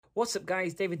What's up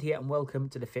guys, David here and welcome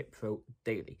to the Fit Pro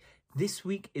Daily. This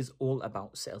week is all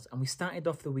about sales and we started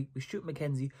off the week with Stuart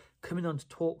McKenzie coming on to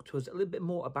talk to us a little bit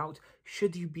more about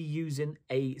should you be using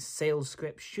a sales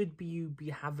script, should you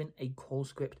be having a call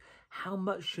script, how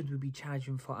much should we be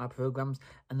charging for our programs,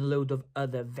 and a load of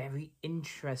other very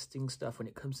interesting stuff when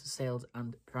it comes to sales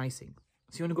and pricing.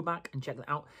 So you want to go back and check that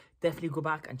out, definitely go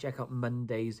back and check out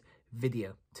Monday's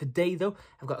video. Today though,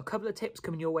 I've got a couple of tips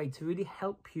coming your way to really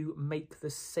help you make the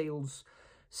sales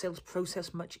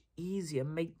process much easier,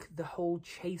 make the whole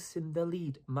chasing the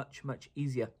lead much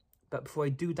easier. But before I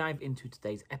do dive into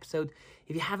today's episode,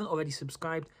 if you haven't already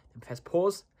subscribed, then press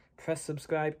pause, press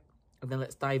subscribe, and then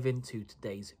let's dive into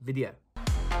today's video.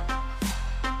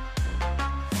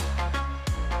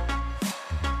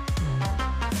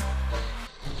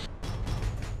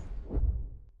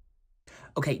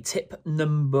 Okay, tip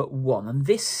number one, and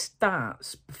this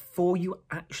starts before you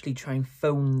actually try and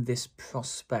phone this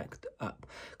prospect up.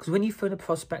 Because when you phone a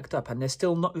prospect up and they're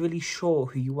still not really sure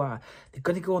who you are, they're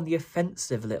going to go on the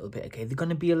offensive a little bit, okay? They're going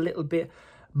to be a little bit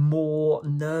more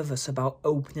nervous about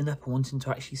opening up and wanting to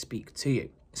actually speak to you.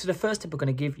 So the first tip I'm going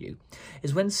to give you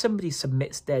is when somebody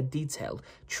submits their detail,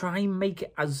 try and make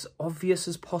it as obvious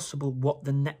as possible what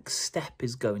the next step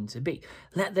is going to be.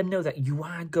 Let them know that you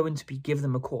are going to be giving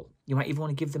them a call. You might even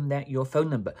want to give them your phone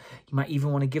number. You might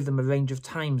even want to give them a range of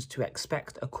times to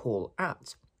expect a call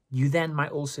at. You then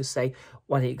might also say,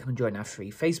 why don't you come and join our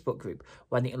free Facebook group?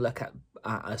 Why don't you look at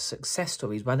our success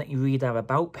stories? Why don't you read our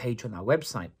about page on our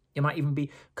website? It might even be,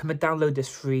 come and download this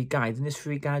free guide. In this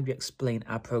free guide, we explain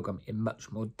our program in much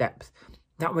more depth.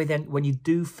 That way then, when you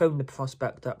do phone the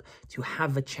prospect up to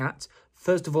have a chat,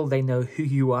 first of all, they know who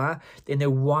you are, they know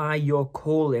why you're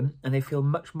calling, and they feel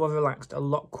much more relaxed a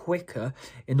lot quicker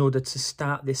in order to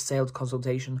start this sales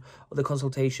consultation or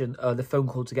the phone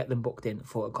call to get them booked in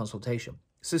for a consultation.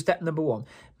 So step number one,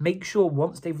 make sure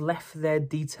once they've left their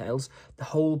details, the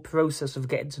whole process of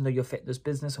getting to know your fitness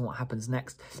business and what happens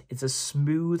next is as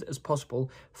smooth as possible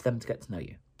for them to get to know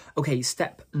you. Okay,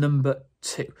 step number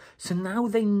two. So now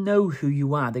they know who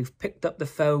you are. They've picked up the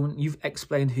phone. You've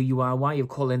explained who you are, why you're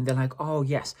calling. They're like, oh,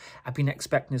 yes, I've been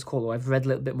expecting this call, or I've read a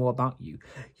little bit more about you.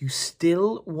 You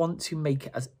still want to make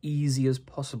it as easy as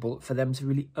possible for them to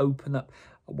really open up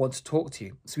and want to talk to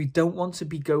you. So we don't want to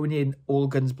be going in all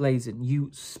guns blazing, you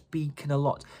speaking a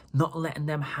lot, not letting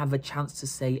them have a chance to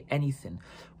say anything.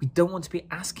 We don't want to be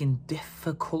asking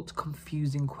difficult,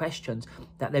 confusing questions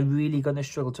that they're really going to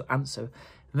struggle to answer.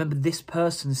 Remember, this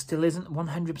person still isn't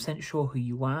 100% sure who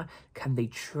you are. Can they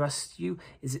trust you?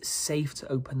 Is it safe to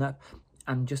open up?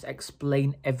 And just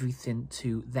explain everything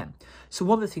to them. So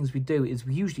one of the things we do is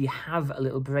we usually have a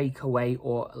little breakaway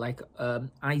or like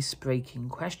ice-breaking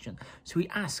question. So we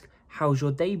ask, how's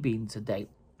your day been today?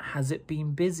 Has it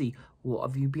been busy? What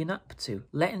have you been up to?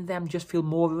 Letting them just feel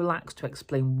more relaxed to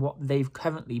explain what they've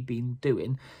currently been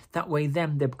doing. That way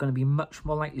then they're going to be much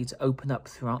more likely to open up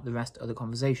throughout the rest of the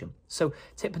conversation. So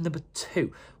tip number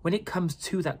two, when it comes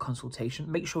to that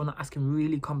consultation, make sure we're not asking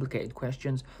really complicated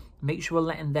questions. Make sure we're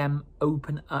letting them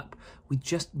open up with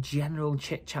just general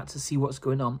chit chat to see what's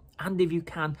going on. And if you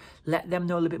can, let them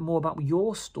know a little bit more about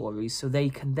your stories so they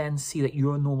can then see that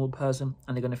you're a normal person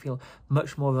and they're going to feel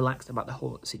much more relaxed about the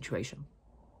whole situation.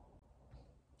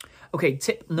 Okay,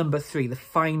 tip number three, the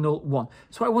final one.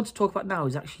 So what I want to talk about now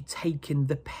is actually taking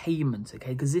the payment,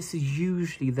 okay? Because this is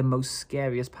usually the most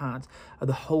scariest part of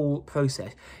the whole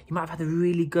process. You might have had a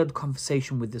really good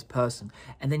conversation with this person,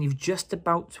 and then you're just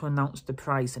about to announce the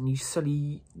price, and you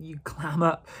clam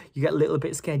up, you get a little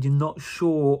bit scared. You're not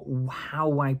sure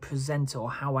how I present it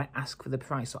or how I ask for the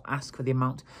price or ask for the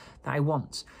amount that I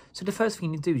want. So the first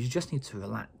thing you do is you just need to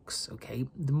relax, okay?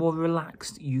 The more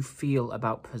relaxed you feel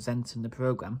about presenting the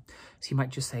program, so you might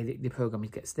just say that the program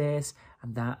gets this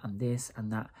and that and this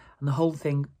and that, and the whole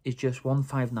thing is just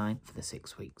 $159 for the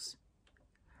 6 weeks.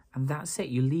 And that's it.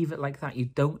 You leave it like that. You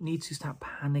don't need to start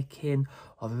panicking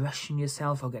or rushing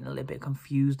yourself or getting a little bit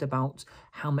confused about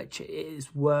how much it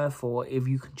is worth or if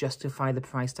you can justify the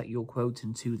price that you're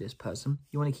quoting to this person.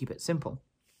 You want to keep it simple.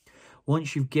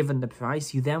 Once you've given the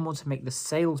price, you then want to make the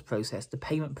sales process, the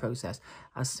payment process,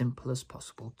 as simple as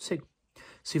possible too.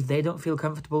 So if they don't feel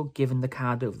comfortable giving the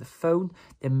card over the phone,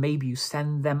 then maybe you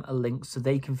send them a link so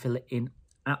they can fill it in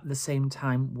at the same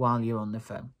time while you're on the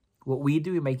phone. What we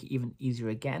do, we make it even easier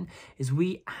again, is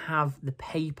we have the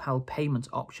PayPal payment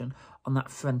option on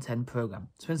that front end program.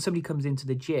 So when somebody comes into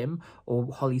the gym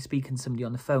or Holly speaking to somebody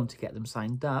on the phone to get them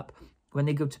signed up, when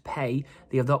they go to pay,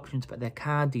 they have the option to put their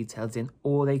card details in,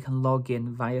 or they can log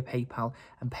in via PayPal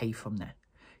and pay from there.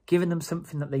 giving them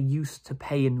something that they're used to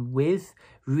paying with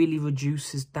really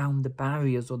reduces down the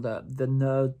barriers or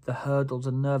the hurdles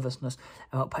and nervousness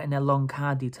about putting their long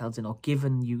card details in or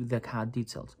giving you their card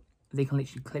details. They can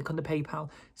literally click on the PayPal,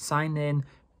 sign in,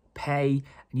 pay,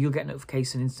 and you'll get a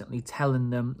notification instantly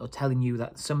telling them or telling you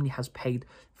that somebody has paid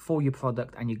for your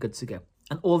product and you're good to go.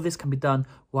 And all this can be done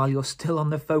while you're still on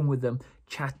the phone with them,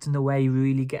 chatting away,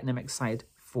 really getting them excited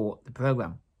for the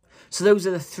program. So those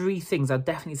are the 3 things I'd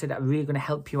definitely say that are really going to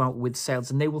help you out with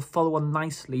sales, and they will follow on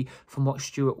nicely from what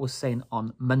Stuart was saying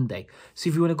on Monday. So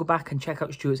if you want to go back and check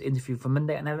out Stuart's interview from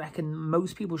Monday, and I reckon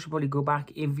most people should probably go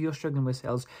back, if you're struggling with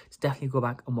sales, to definitely go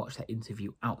back and watch that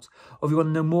interview out. Or if you want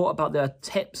to know more about the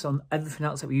tips on everything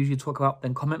else that we usually talk about,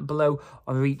 then comment below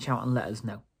or reach out and let us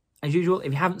know. As usual,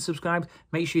 if you haven't subscribed,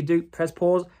 make sure you do. Press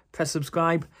pause, press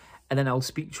subscribe, and then I'll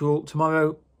speak to you all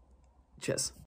tomorrow. Cheers.